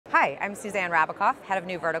Hi, I'm Suzanne Rabicoff, head of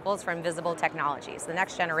new verticals for Invisible Technologies, the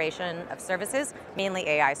next generation of services, mainly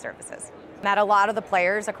AI services. Met a lot of the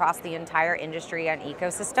players across the entire industry and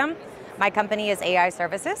ecosystem. My company is AI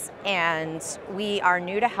Services, and we are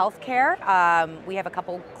new to healthcare. We have a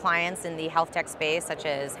couple clients in the health tech space, such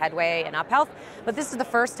as Headway and UpHealth, but this is the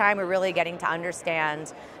first time we're really getting to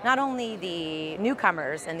understand not only the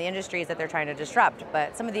newcomers and the industries that they're trying to disrupt,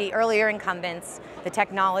 but some of the earlier incumbents, the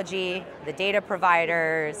technology, the data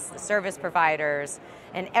providers, the service providers,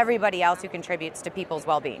 and everybody else who contributes to people's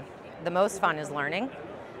well-being. The most fun is learning.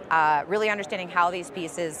 Really understanding how these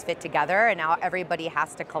pieces fit together and how everybody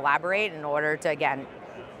has to collaborate in order to, again,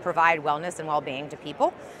 provide wellness and well-being to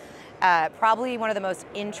people. Probably one of the most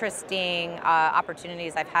interesting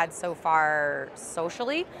opportunities I've had so far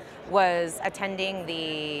socially was attending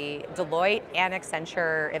the Deloitte and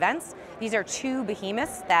Accenture events. These are two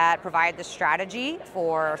behemoths that provide the strategy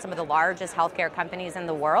for some of the largest healthcare companies in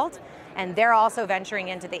the world, and they're also venturing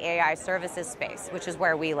into the AI services space, which is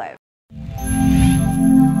where we live.